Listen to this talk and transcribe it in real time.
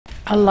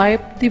A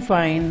life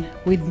divine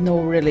with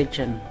no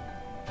religion.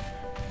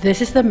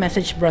 This is the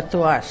message brought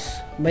to us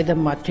by the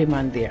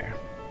Matrimandir,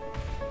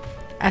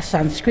 a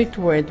Sanskrit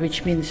word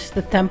which means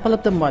the temple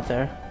of the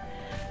mother.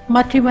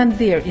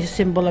 Matrimandir is a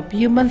symbol of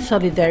human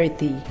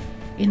solidarity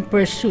in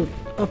pursuit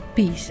of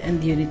peace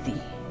and unity.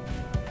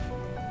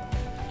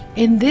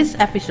 In this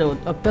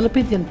episode of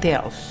Filipindian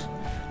Tales,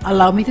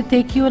 allow me to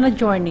take you on a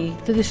journey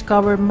to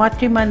discover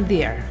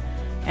Matrimandir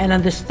and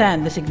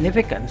understand the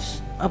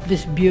significance of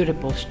this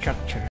beautiful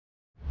structure.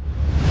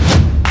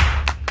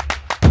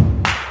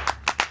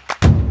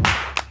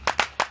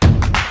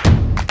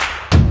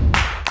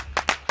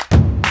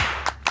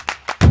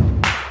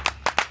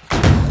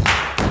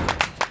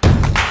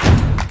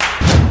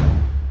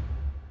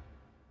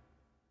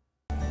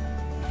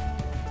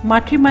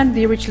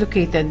 Matrimandir is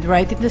located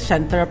right in the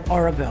center of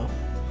Auroville,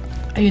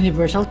 a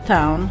universal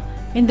town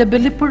in the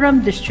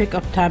Villupuram district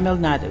of Tamil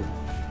Nadu.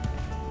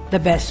 The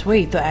best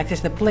way to access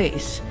the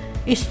place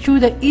is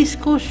through the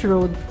East Coast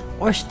Road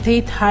or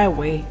State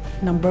Highway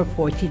number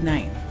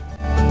 49.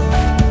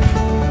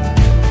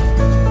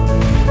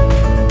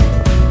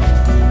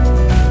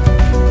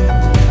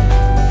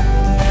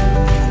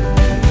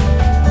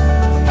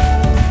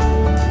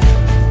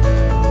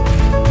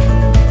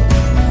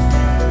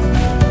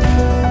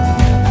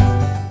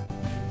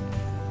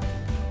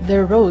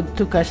 The road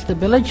took us to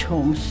village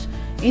homes,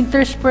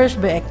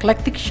 interspersed by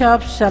eclectic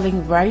shops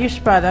selling various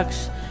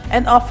products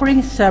and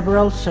offering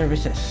several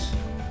services.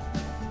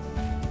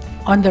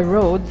 On the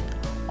road,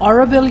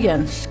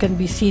 Aurovillians can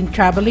be seen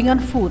traveling on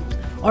foot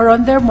or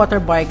on their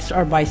motorbikes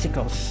or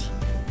bicycles.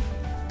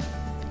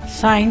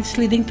 Signs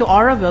leading to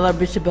Auroville are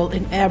visible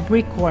in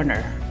every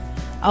corner.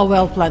 A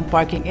well-planned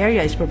parking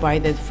area is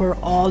provided for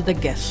all the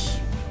guests.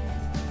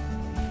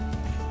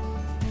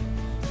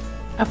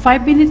 A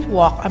 5-minute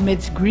walk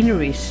amidst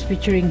greeneries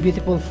featuring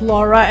beautiful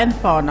flora and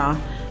fauna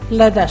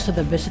led us to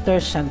the visitor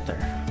center.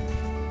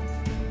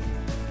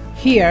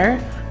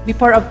 Here,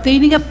 before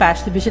obtaining a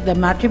pass to visit the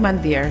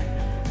Matrimandir,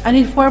 an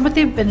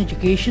informative and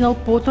educational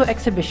photo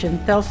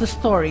exhibition tells the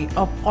story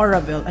of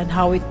Auroville and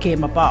how it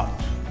came about.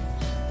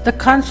 The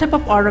concept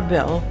of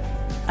Auroville,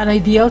 an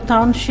ideal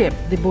township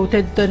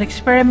devoted to an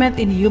experiment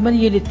in human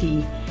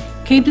unity,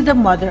 came to the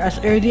mother as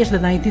early as the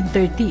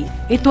 1930s.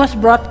 It was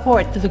brought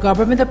forth to the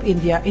government of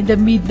India in the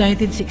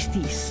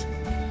mid-1960s.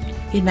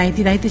 In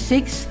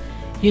 1996,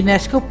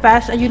 UNESCO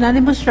passed a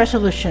unanimous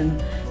resolution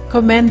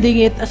commending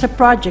it as a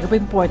project of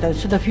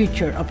importance to the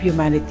future of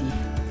humanity.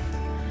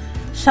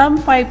 Some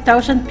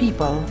 5,000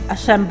 people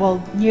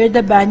assembled near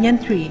the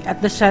banyan tree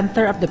at the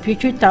center of the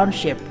future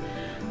township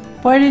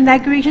for an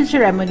inauguration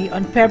ceremony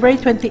on February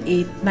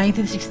 28,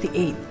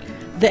 1968.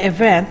 The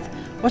event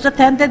was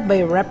attended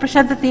by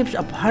representatives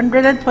of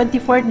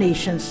 124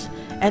 nations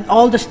and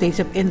all the states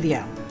of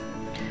India.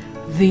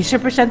 These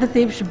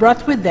representatives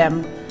brought with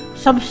them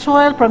some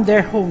soil from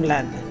their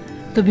homeland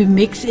to be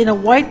mixed in a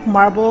white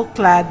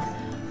marble-clad,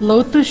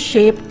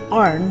 lotus-shaped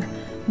urn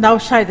now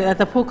sited at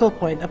the focal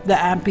point of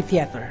the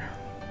amphitheater.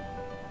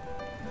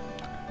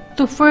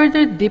 To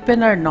further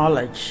deepen our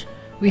knowledge,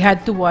 we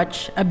had to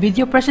watch a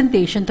video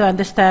presentation to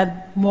understand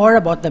more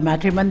about the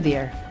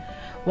Matrimandir,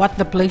 what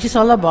the place is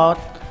all about,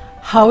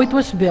 how it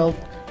was built,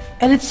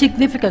 and its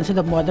significance in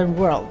the modern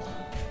world.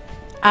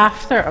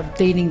 After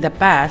obtaining the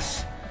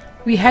pass,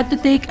 we had to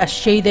take a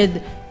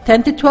shaded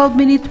 10 to 12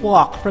 minute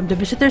walk from the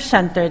visitor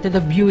center to the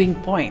viewing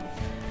point.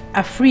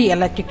 A free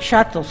electric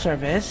shuttle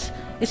service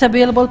is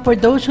available for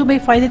those who may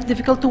find it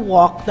difficult to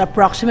walk the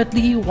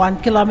approximately 1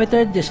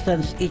 kilometer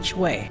distance each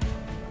way.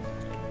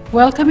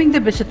 Welcoming the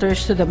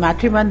visitors to the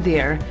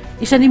Matrimandir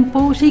is an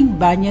imposing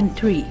banyan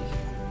tree.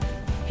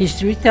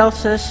 History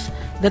tells us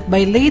that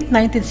by late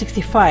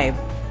 1965,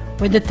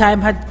 when the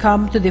time had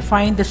come to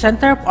define the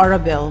center of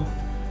Auroville,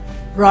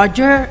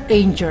 Roger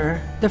Ainger,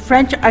 the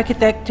French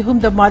architect to whom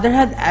the mother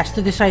had asked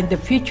to design the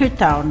future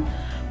town,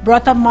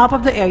 brought a map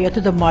of the area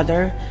to the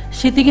mother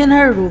sitting in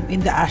her room in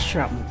the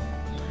ashram.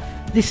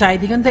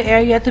 Deciding on the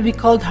area to be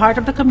called Heart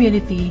of the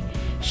Community,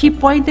 she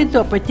pointed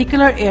to a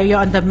particular area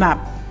on the map,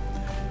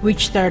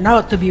 which turned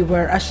out to be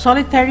where a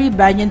solitary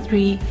banyan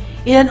tree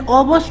in an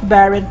almost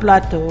barren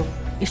plateau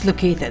is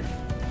located.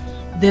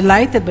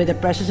 Delighted by the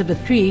presence of the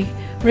tree,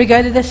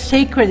 regarded as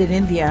sacred in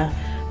India,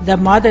 the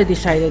mother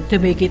decided to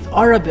make it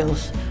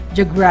Auroville's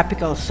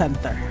geographical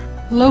center.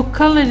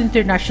 Local and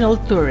international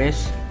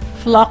tourists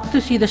flock to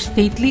see the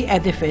stately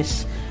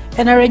edifice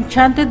and are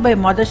enchanted by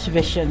mother's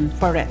vision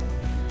for it,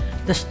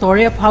 the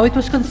story of how it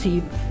was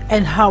conceived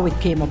and how it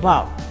came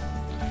about.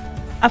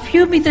 A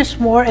few meters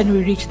more and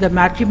we reach the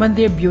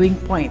Matrimandir viewing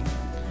point,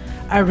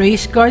 a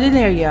raised garden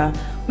area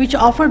which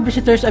offered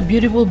visitors a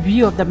beautiful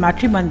view of the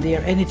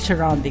Matrimandir and its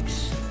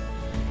surroundings.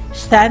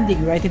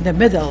 Standing right in the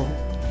middle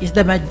is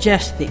the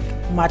majestic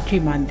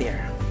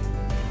Matrimandir.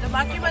 The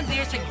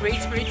Matrimandir is a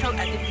great spiritual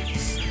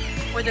edifice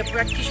for the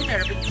practitioner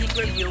of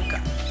integral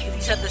yoga. It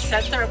is at the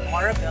center of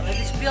Auroville and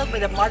is built by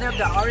the mother of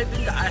the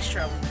Aurobindo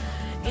Ashram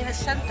in the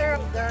center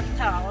of the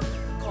town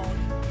called.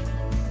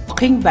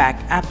 Looking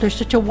back after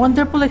such a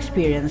wonderful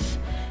experience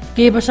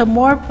gave us a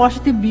more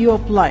positive view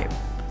of life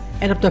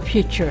and of the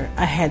future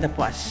ahead of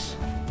us.